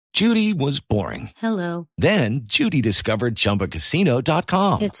Judy was boring. Hello. Then Judy discovered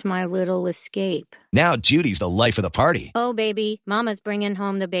ChumbaCasino.com. It's my little escape. Now Judy's the life of the party. Oh, baby, mama's bringing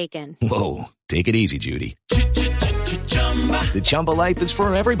home the bacon. Whoa, take it easy, Judy. The Chumba life is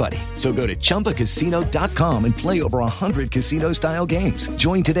for everybody. So go to ChumbaCasino.com and play over 100 casino-style games.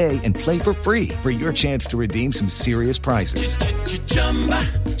 Join today and play for free for your chance to redeem some serious prizes.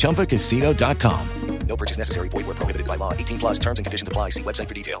 ChumbaCasino.com. No purchase necessary. Void where prohibited by law. 18 plus terms and conditions apply. See website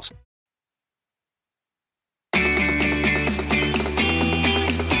for details.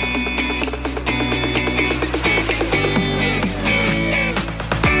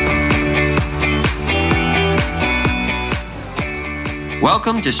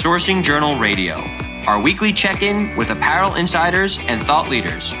 Welcome to Sourcing Journal Radio, our weekly check-in with apparel insiders and thought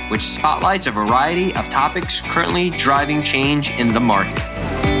leaders, which spotlights a variety of topics currently driving change in the market.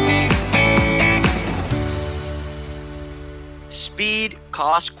 Speed,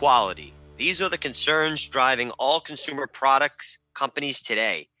 cost, quality. These are the concerns driving all consumer products companies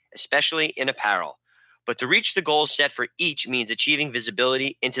today, especially in apparel. But to reach the goals set for each means achieving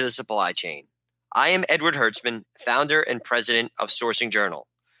visibility into the supply chain. I am Edward Hertzman, founder and president of Sourcing Journal.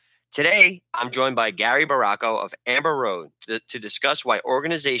 Today, I'm joined by Gary Baracco of Amber Road to discuss why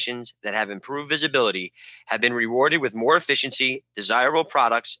organizations that have improved visibility have been rewarded with more efficiency, desirable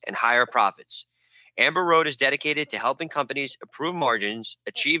products, and higher profits. Amber Road is dedicated to helping companies improve margins,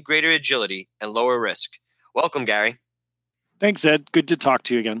 achieve greater agility, and lower risk. Welcome, Gary. Thanks, Ed. Good to talk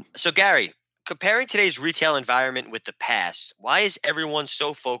to you again. So, Gary, comparing today's retail environment with the past, why is everyone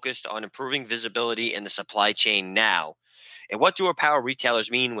so focused on improving visibility in the supply chain now? And what do apparel retailers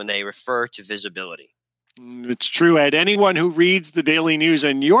mean when they refer to visibility? It's true, Ed. Anyone who reads the daily news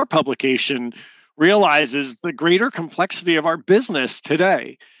in your publication realizes the greater complexity of our business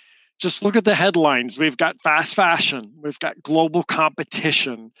today. Just look at the headlines. We've got fast fashion. We've got global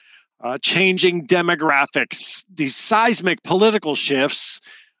competition, changing demographics, these seismic political shifts,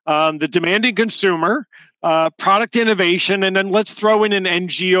 the demanding consumer, product innovation, and then let's throw in an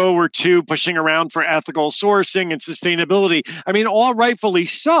NGO or two pushing around for ethical sourcing and sustainability. I mean, all rightfully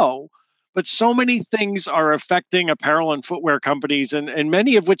so, but so many things are affecting apparel and footwear companies, and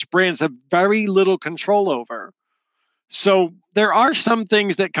many of which brands have very little control over. So there are some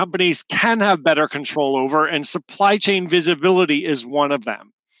things that companies can have better control over, and supply chain visibility is one of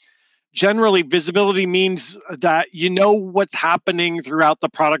them. Generally, visibility means that you know what's happening throughout the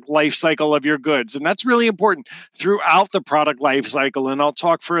product life cycle of your goods. And that's really important throughout the product life cycle. And I'll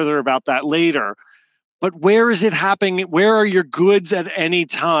talk further about that later. But where is it happening? Where are your goods at any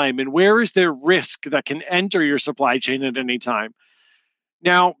time? And where is there risk that can enter your supply chain at any time?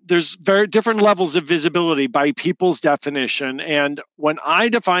 Now, there's very different levels of visibility by people's definition. And when I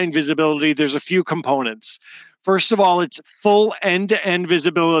define visibility, there's a few components. First of all, it's full end-to-end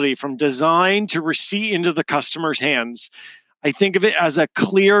visibility from design to receipt into the customer's hands. I think of it as a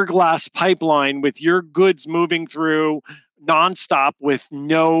clear glass pipeline with your goods moving through nonstop with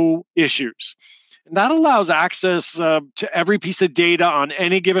no issues. And that allows access to every piece of data on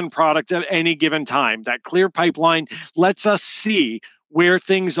any given product at any given time. That clear pipeline lets us see where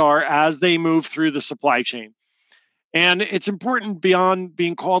things are as they move through the supply chain. And it's important beyond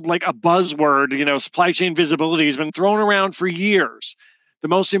being called like a buzzword. You know, supply chain visibility has been thrown around for years. The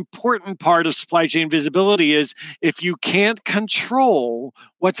most important part of supply chain visibility is if you can't control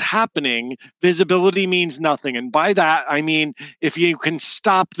what's happening, visibility means nothing. And by that, I mean, if you can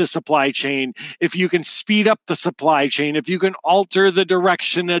stop the supply chain, if you can speed up the supply chain, if you can alter the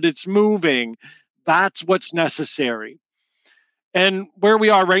direction that it's moving, that's what's necessary. And where we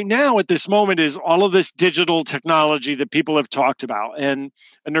are right now at this moment is all of this digital technology that people have talked about. And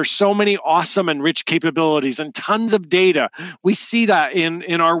there's so many awesome and rich capabilities and tons of data. We see that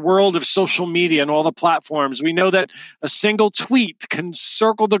in our world of social media and all the platforms. We know that a single tweet can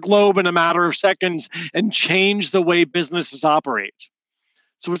circle the globe in a matter of seconds and change the way businesses operate.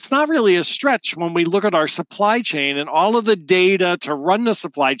 So it's not really a stretch when we look at our supply chain and all of the data to run the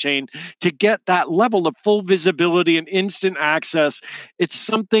supply chain to get that level of full visibility and instant access. It's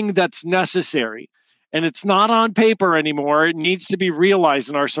something that's necessary. And it's not on paper anymore. It needs to be realized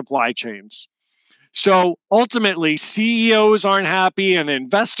in our supply chains. So ultimately, CEOs aren't happy and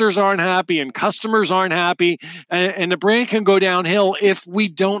investors aren't happy and customers aren't happy. And the brand can go downhill if we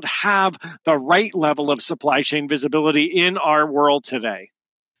don't have the right level of supply chain visibility in our world today.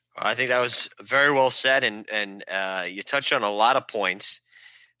 I think that was very well said, and you touched on a lot of points.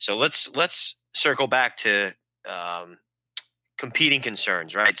 So let's circle back to competing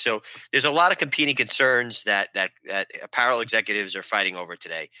concerns, right? So there's a lot of competing concerns that apparel executives are fighting over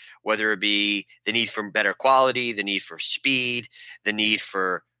today, whether it be the need for better quality, the need for speed, the need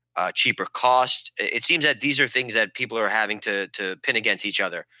for cheaper cost. It seems that these are things that people are having to pin against each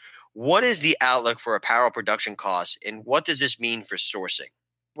other. What is the outlook for apparel production costs, and what does this mean for sourcing?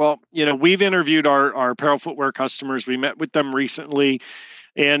 Well, we've interviewed our apparel footwear customers. We met with them recently,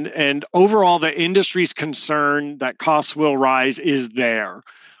 and overall, the industry's concern that costs will rise is there.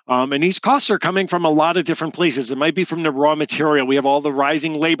 And these costs are coming from a lot of different places. It might be from the raw material. We have all the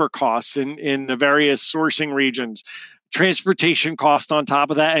rising labor costs in the various sourcing regions, transportation cost on top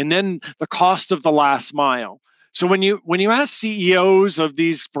of that, and then the cost of the last mile. So when you ask CEOs of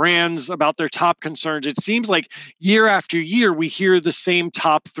these brands about their top concerns, it seems like year after year we hear the same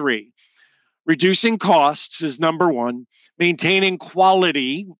top three. Reducing costs is number one, maintaining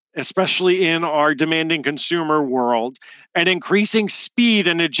quality, especially in our demanding consumer world, and increasing speed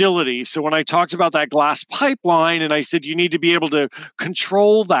and agility. So when I talked about that glass pipeline and I said you need to be able to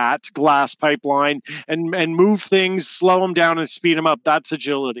control that glass pipeline and move things, slow them down and speed them up, that's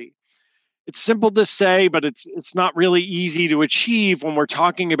agility. It's simple to say, but it's not really easy to achieve when we're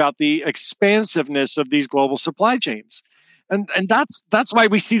talking about the expansiveness of these global supply chains. And that's why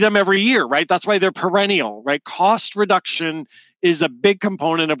we see them every year, right? That's why they're perennial, right? Cost reduction is a big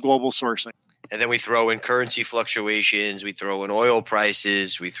component of global sourcing. And then we throw in currency fluctuations, we throw in oil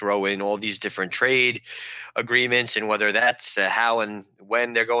prices, we throw in all these different trade agreements, and whether that's how and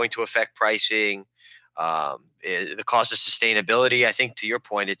when they're going to affect pricing. The cost of sustainability, I think to your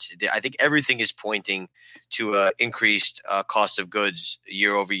point, I think everything is pointing to increased cost of goods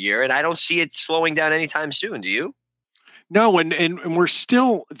year over year. And I don't see it slowing down anytime soon. Do you? No, and we're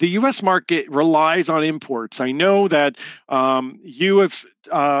still, the U.S. market relies on imports. I know that you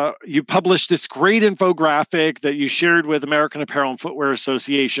published this great infographic that you shared with American Apparel and Footwear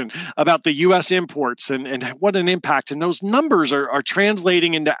Association about the U.S. imports and what an impact. And those numbers are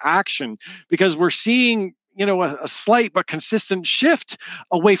translating into action because we're seeing, a slight but consistent shift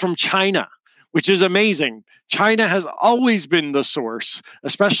away from China, which is amazing. China has always been the source,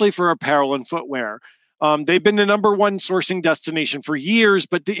 especially for apparel and footwear. They've been the number one sourcing destination for years,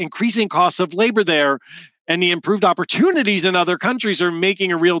 but the increasing costs of labor there and the improved opportunities in other countries are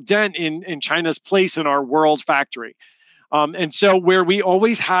making a real dent in China's place in our world factory. And so where we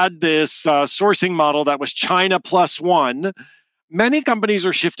always had this sourcing model that was China plus one, many companies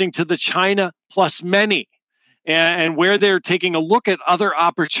are shifting to the China plus many. And where they're taking a look at other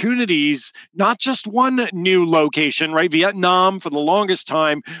opportunities, not just one new location, right? Vietnam for the longest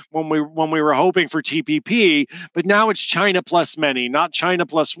time when we were hoping for TPP, but now it's China plus many, not China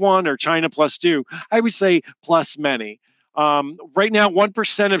plus one or China plus two. I would say plus many. Right now,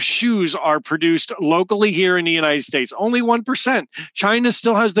 1% of shoes are produced locally here in the United States. Only 1%. China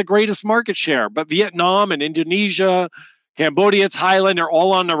still has the greatest market share, but Vietnam and Indonesia, Cambodia, Thailand are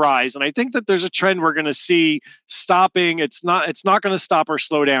all on the rise. And I think that there's a trend we're going to see stopping. It's not going to stop or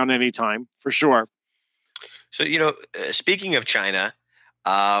slow down anytime, for sure. So, speaking of China,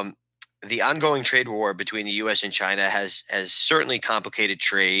 the ongoing trade war between the U.S. and China has certainly complicated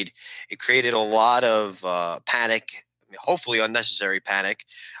trade. It created a lot of panic, hopefully unnecessary panic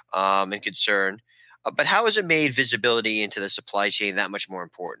and concern. But how has it made visibility into the supply chain that much more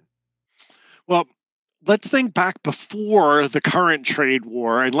important? Well, let's think back before the current trade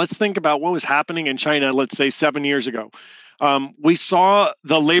war, and let's think about what was happening in China, let's say 7 years ago. We saw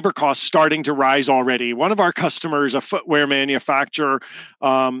the labor costs starting to rise already. One of our customers, a footwear manufacturer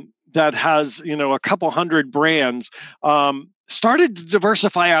that has a couple hundred brands, started to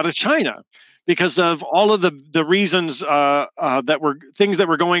diversify out of China because of all of the reasons that were things that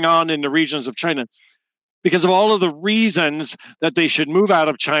were going on in the regions of China. Because of all of the reasons that they should move out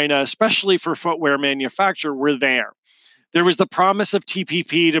of China, especially for footwear manufacture, were there. There was the promise of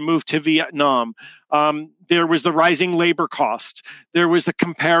TPP to move to Vietnam. There was the rising labor cost. There was the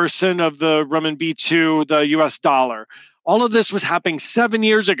comparison of the renminbi to the US dollar. All of this was happening 7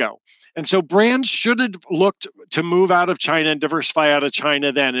 years ago. And so brands should have looked to move out of China and diversify out of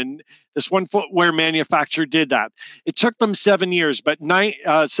China then. And this one footwear manufacturer did that. It took them 7 years, but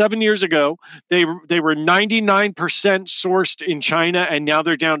 7 years ago, they were 99% sourced in China, and now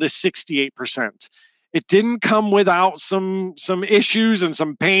they're down to 68%. It didn't come without some issues and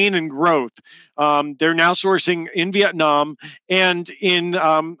some pain and growth. They're now sourcing in Vietnam and in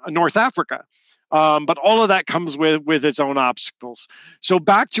North Africa. But all of that comes with its own obstacles. So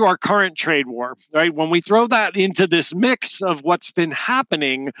back to our current trade war, right? When we throw that into this mix of what's been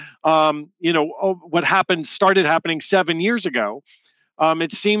happening, what started happening 7 years ago,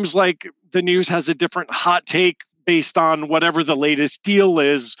 it seems like the news has a different hot take based on whatever the latest deal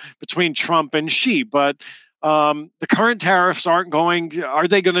is between Trump and Xi. But the current tariffs are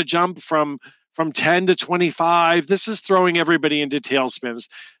they going to jump from from 10 to 25. This is throwing everybody into tailspins.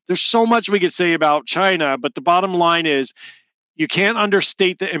 There's so much we could say about China, but the bottom line is you can't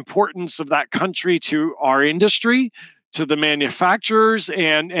understate the importance of that country to our industry, to the manufacturers,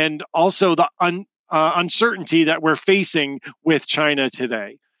 and also the uncertainty that we're facing with China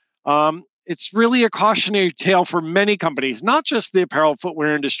today. It's really a cautionary tale for many companies, not just the apparel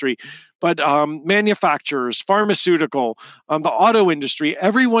footwear industry, but manufacturers, pharmaceutical, the auto industry.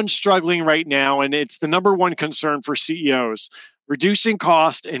 Everyone's struggling right now, and it's the number one concern for CEOs. Reducing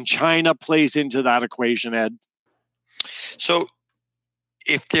cost, and China plays into that equation, Ed. So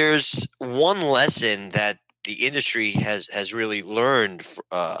if there's one lesson that the industry has really learned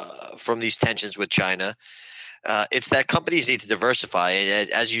from these tensions with China, it's that companies need to diversify. And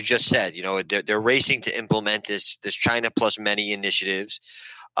as you just said, they're racing to implement this China plus many initiatives.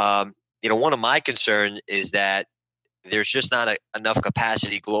 One of my concerns is that there's just not enough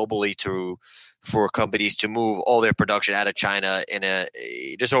capacity globally for companies to move all their production out of China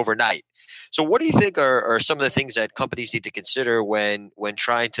just overnight. So what do you think are some of the things that companies need to consider when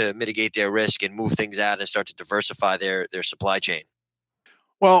trying to mitigate their risk and move things out and start to diversify their supply chain?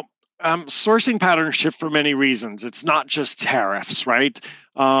 Well, sourcing patterns shift for many reasons. It's not just tariffs, right?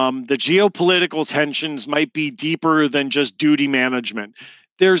 The geopolitical tensions might be deeper than just duty management.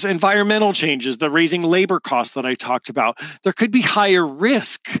 There's environmental changes, the raising labor costs that I talked about. There could be higher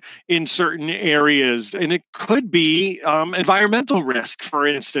risk in certain areas, and it could be environmental risk, for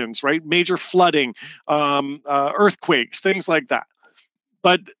instance, right? Major flooding, earthquakes, things like that.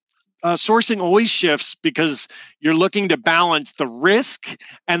 But sourcing always shifts because you're looking to balance the risk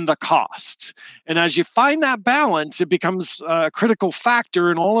and the cost. And as you find that balance, it becomes a critical factor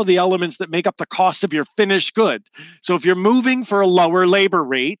in all of the elements that make up the cost of your finished good. So if you're moving for a lower labor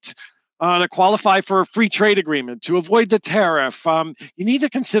rate, to qualify for a free trade agreement, to avoid the tariff, you need to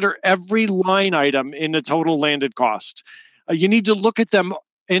consider every line item in the total landed cost. You need to look at them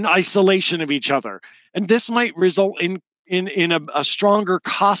in isolation of each other. And this might result in a stronger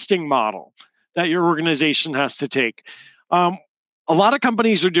costing model that your organization has to take. A lot of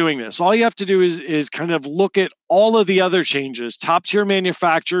companies are doing this. All you have to do is kind of look at all of the other changes. Top tier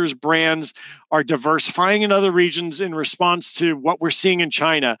manufacturers, brands are diversifying in other regions in response to what we're seeing in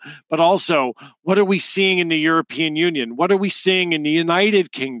China, but also what are we seeing in the European Union? What are we seeing in the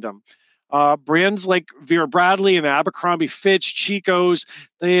United Kingdom? Brands like Vera Bradley and Abercrombie Fitch, Chico's,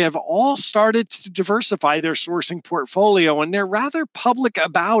 they have all started to diversify their sourcing portfolio, and they're rather public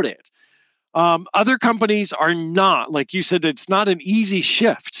about it. Other companies are not. Like you said, it's not an easy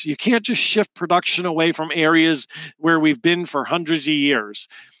shift. You can't just shift production away from areas where we've been for hundreds of years.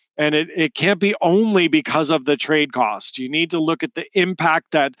 And it can't be only because of the trade cost. You need to look at the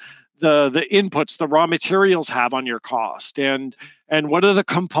impact that the inputs, the raw materials have on your cost, and what are the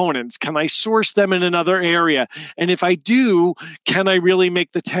components? Can I source them in another area? And if I do, can I really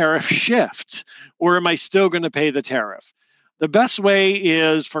make the tariff shift, or am I still going to pay the tariff? The best way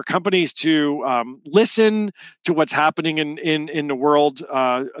is for companies to listen to what's happening in the world,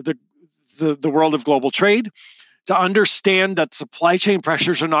 the world of global trade, to understand that supply chain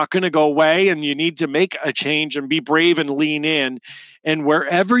pressures are not going to go away, and you need to make a change and be brave and lean in. And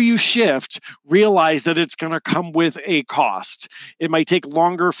wherever you shift, realize that it's going to come with a cost. It might take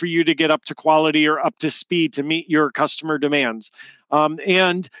longer for you to get up to quality or up to speed to meet your customer demands.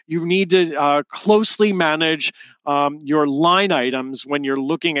 And you need to closely manage your line items when you're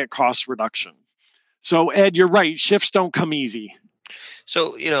looking at cost reduction. So, Ed, you're right. Shifts don't come easy.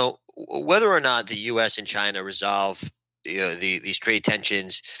 So, whether or not the U.S. and China resolve these trade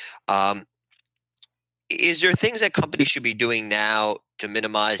tensions, is there things that companies should be doing now to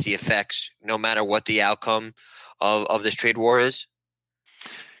minimize the effects, no matter what the outcome of this trade war is?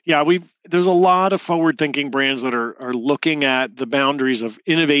 Yeah, there's a lot of forward-thinking brands that are looking at the boundaries of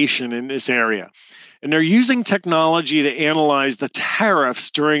innovation in this area. And they're using technology to analyze the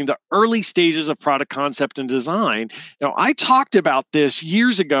tariffs during the early stages of product concept and design. Now, I talked about this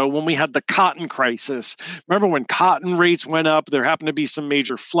years ago when we had the cotton crisis. Remember when cotton rates went up? There happened to be some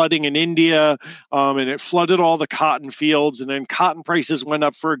major flooding in India, and it flooded all the cotton fields. And then cotton prices went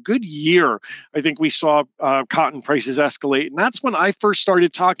up for a good year. I think we saw cotton prices escalate. And that's when I first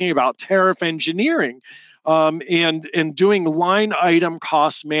started talking about tariff engineering and doing line item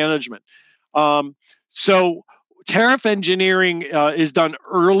cost management. So tariff engineering is done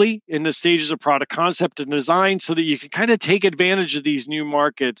early in the stages of product concept and design so that you can kind of take advantage of these new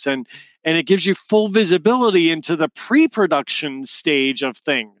markets, and it gives you full visibility into the pre-production stage of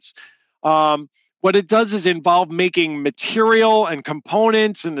things. what it does is involve making material and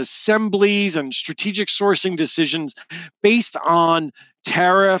components and assemblies and strategic sourcing decisions based on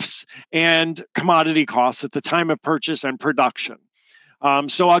tariffs and commodity costs at the time of purchase and production.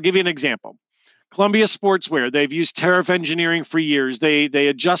 So I'll give you an example. Columbia Sportswear, they've used tariff engineering for years. They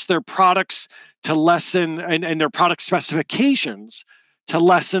adjust their products to lessen and their product specifications to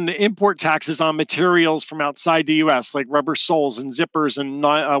lessen the import taxes on materials from outside the U.S., like rubber soles and zippers and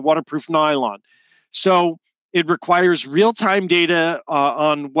waterproof nylon. So it requires real-time data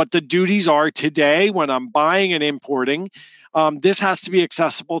on what the duties are today when I'm buying and importing. This has to be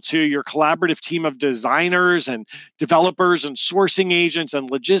accessible to your collaborative team of designers and developers and sourcing agents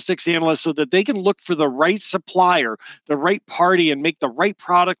and logistics analysts so that they can look for the right supplier, the right party, and make the right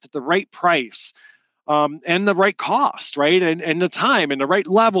product at the right price. And the right cost, right? And the time and the right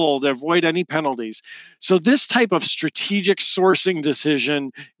level to avoid any penalties. So this type of strategic sourcing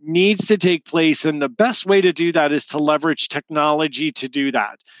decision needs to take place. And the best way to do that is to leverage technology to do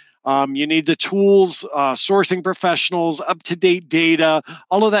that. You need the tools, sourcing professionals, up-to-date data.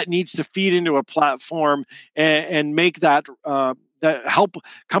 All of that needs to feed into a platform and make that help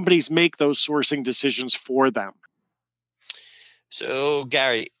companies make those sourcing decisions for them. So,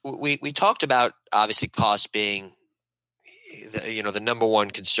 Gary, we talked about obviously cost being the number one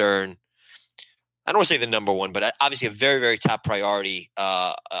concern. I don't want to say the number one, but obviously a very, very top priority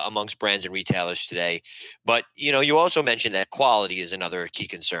amongst brands and retailers today. But, you also mentioned that quality is another key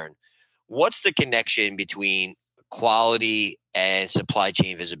concern. What's the connection between quality and supply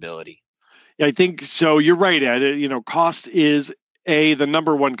chain visibility? Yeah, I think so. You're right, Ed. Cost is the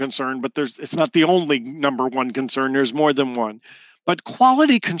number one concern, but it's not the only number one concern. There's more than one. But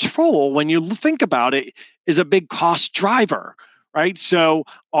quality control, when you think about it, is a big cost driver, right? So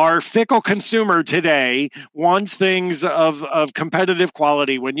our fickle consumer today wants things of competitive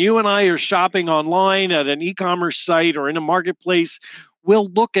quality. When you and I are shopping online at an e-commerce site or in a marketplace, we'll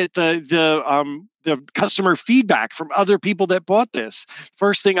look at the customer feedback from other people that bought this.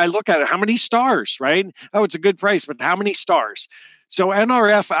 First thing I look at, how many stars, right? Oh, it's a good price, but how many stars? So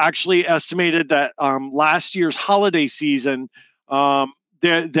NRF actually estimated that last year's holiday season,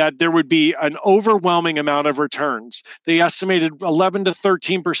 that there would be an overwhelming amount of returns. They estimated 11 to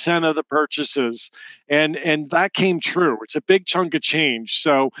 13% of the purchases, and that came true. It's a big chunk of change.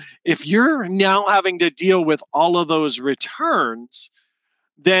 So if you're now having to deal with all of those returns,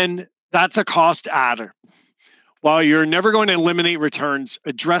 then that's a cost adder. While you're never going to eliminate returns,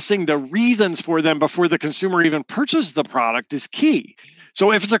 addressing the reasons for them before the consumer even purchases the product is key.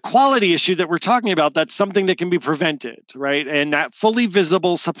 So if it's a quality issue that we're talking about, that's something that can be prevented, right? And that fully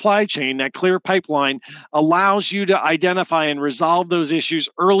visible supply chain, that clear pipeline, allows you to identify and resolve those issues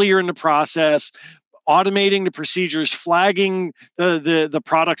earlier in the process, automating the procedures, flagging the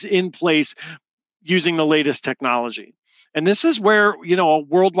products in place using the latest technology. And this is where, a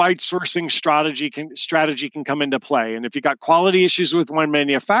worldwide sourcing strategy can come into play. And if you got quality issues with one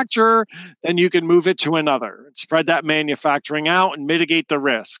manufacturer, then you can move it to another and spread that manufacturing out and mitigate the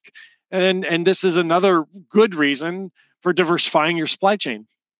risk. And this is another good reason for diversifying your supply chain.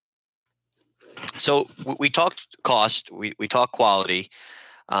 So we talked cost, we talked quality.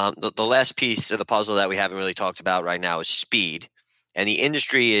 The last piece of the puzzle that we haven't really talked about right now is speed. And the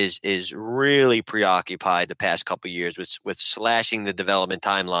industry is really preoccupied the past couple of years with slashing the development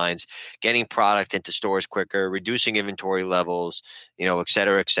timelines, getting product into stores quicker, reducing inventory levels, et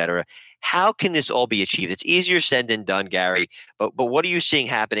cetera, et cetera. How can this all be achieved? It's easier said than done, Gary. But what are you seeing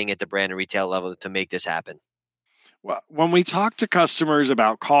happening at the brand and retail level to make this happen? Well, when we talk to customers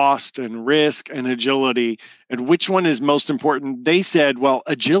about cost and risk and agility and which one is most important, they said, well,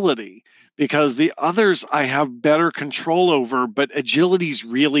 agility. Because the others I have better control over, but agility is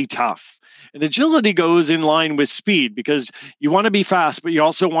really tough. And agility goes in line with speed because you want to be fast, but you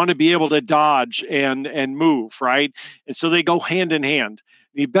also want to be able to dodge and move, right? And so they go hand in hand.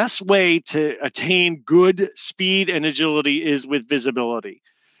 The best way to attain good speed and agility is with visibility.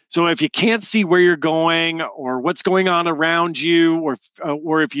 So if you can't see where you're going or what's going on around you,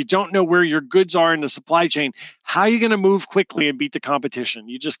 or if you don't know where your goods are in the supply chain, how are you going to move quickly and beat the competition?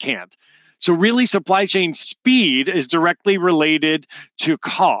 You just can't. So really, supply chain speed is directly related to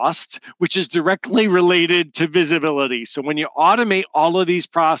cost, which is directly related to visibility. So when you automate all of these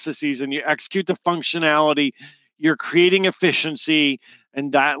processes and you execute the functionality, you're creating efficiency,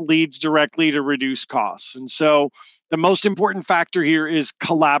 and that leads directly to reduced costs. And so the most important factor here is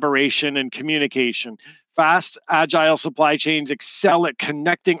collaboration and communication. Fast, agile supply chains excel at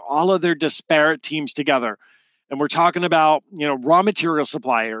connecting all of their disparate teams together. And we're talking about, raw material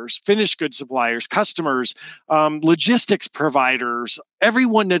suppliers, finished goods suppliers, customers, logistics providers,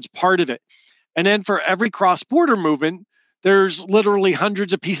 everyone that's part of it. And then for every cross-border movement, there's literally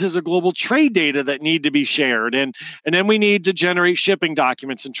hundreds of pieces of global trade data that need to be shared. And then we need to generate shipping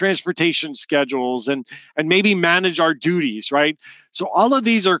documents and transportation schedules and maybe manage our duties, right? So all of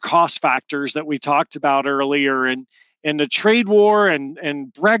these are cost factors that we talked about earlier. And the trade war and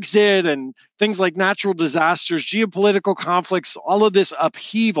Brexit and things like natural disasters, geopolitical conflicts, all of this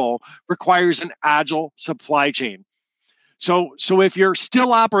upheaval requires an agile supply chain. So if you're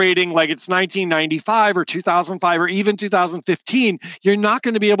still operating like it's 1995 or 2005 or even 2015, you're not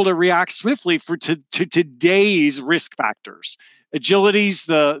going to be able to react swiftly to today's risk factors. Agility's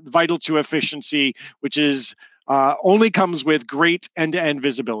the vital to efficiency, which is only comes with great end-to-end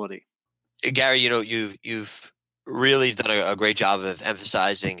visibility. Gary, you've really done a great job of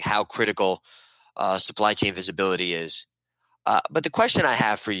emphasizing how critical supply chain visibility is. But the question I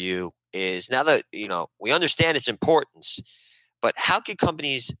have for you is, now that we understand its importance, but how can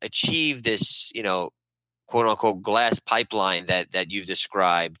companies achieve this, quote unquote glass pipeline that you've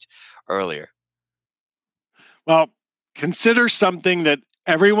described earlier? Well, consider something that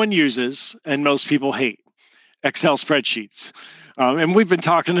everyone uses and most people hate: Excel spreadsheets. And we've been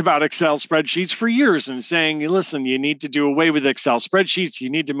talking about Excel spreadsheets for years and saying, listen, you need to do away with Excel spreadsheets. You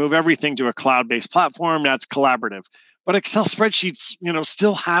need to move everything to a cloud-based platform that's collaborative. But Excel spreadsheets,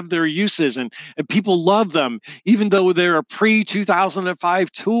 still have their uses and people love them, even though they're a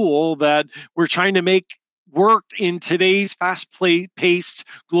pre-2005 tool that we're trying to make work in today's fast-paced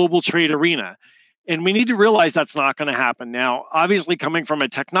global trade arena. And we need to realize that's not going to happen. Now, obviously, coming from a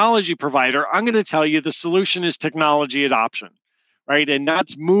technology provider, I'm going to tell you the solution is technology adoption, right? And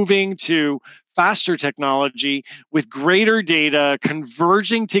that's moving to faster technology with greater data,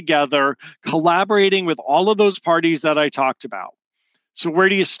 converging together, collaborating with all of those parties that I talked about. So where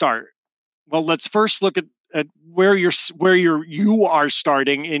do you start? Well, let's first look at where you are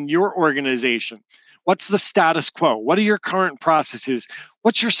starting in your organization. What's the status quo? What are your current processes?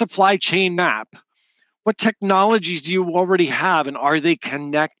 What's your supply chain map? What technologies do you already have, and are they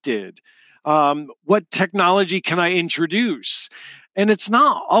connected? What technology can I introduce? And it's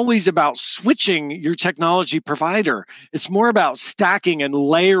not always about switching your technology provider. It's more about stacking and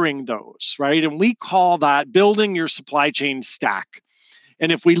layering those, right? And we call that building your supply chain stack.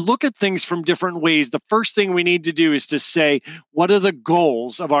 And if we look at things from different ways, the first thing we need to do is to say, what are the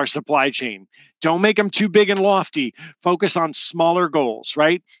goals of our supply chain? Don't make them too big and lofty. Focus on smaller goals,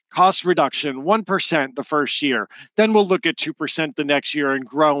 right? Cost reduction, 1% the first year. Then we'll look at 2% the next year and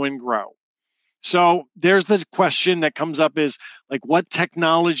grow and grow. So there's the question that comes up is like, what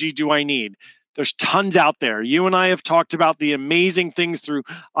technology do I need? There's tons out there. You and I have talked about the amazing things through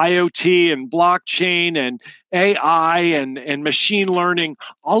IoT and blockchain and AI and machine learning.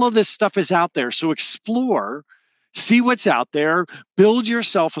 All of this stuff is out there. So explore, see what's out there, build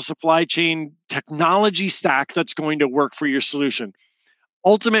yourself a supply chain technology stack that's going to work for your solution.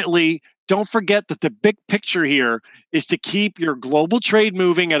 Ultimately, don't forget that the big picture here is to keep your global trade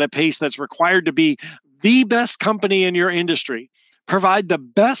moving at a pace that's required to be the best company in your industry. Provide the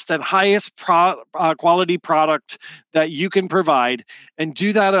best and highest quality product that you can provide, and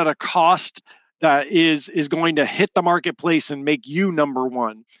do that at a cost that is going to hit the marketplace and make you number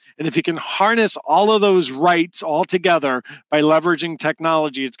one. And if you can harness all of those rights all together by leveraging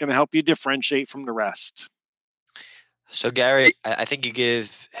technology, it's going to help you differentiate from the rest. So, Gary, I think you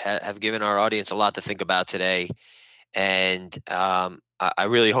have given our audience a lot to think about today, and I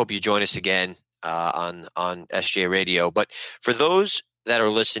really hope you join us again on SJ Radio. But for those that are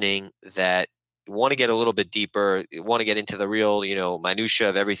listening that want to get a little bit deeper, want to get into the real, minutia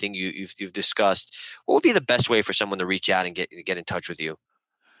of everything you've discussed, what would be the best way for someone to reach out and get in touch with you?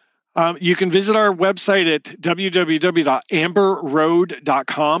 You can visit our website at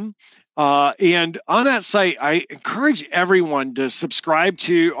www.amberroad.com. And on that site, I encourage everyone to subscribe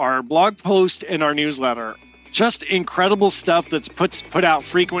to our blog post and our newsletter. Just incredible stuff that's put out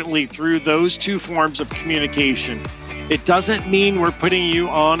frequently through those two forms of communication. It doesn't mean we're putting you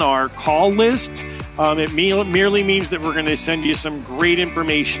on our call list. It merely means that we're going to send you some great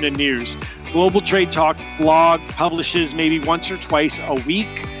information and news. Global Trade Talk blog publishes maybe once or twice a week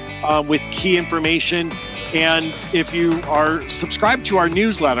with key information. And if you are subscribed to our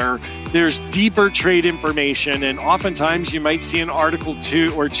newsletter, there's deeper trade information, and oftentimes you might see an article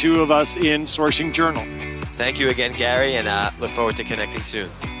or two of us in Sourcing Journal. Thank you again, Gary, and look forward to connecting soon.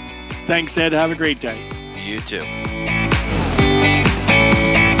 Thanks, Ed. Have a great day. You too.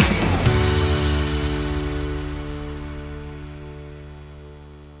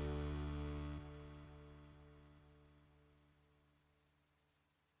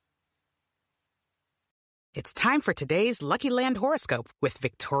 It's time for today's Lucky Land horoscope with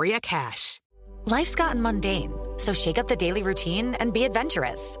Victoria Cash. Life's gotten mundane, so shake up the daily routine and be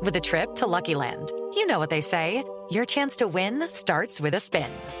adventurous with a trip to Lucky Land. You know what they say, your chance to win starts with a spin.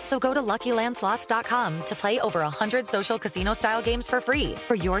 So go to LuckyLandSlots.com to play over 100 social casino-style games for free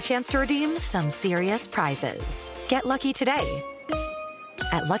for your chance to redeem some serious prizes. Get lucky today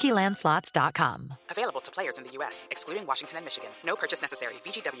at LuckyLandSlots.com. Available to players in the U.S., excluding Washington and Michigan. No purchase necessary.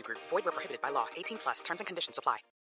 VGW Group. Void where prohibited by law. 18+. Terms and conditions apply.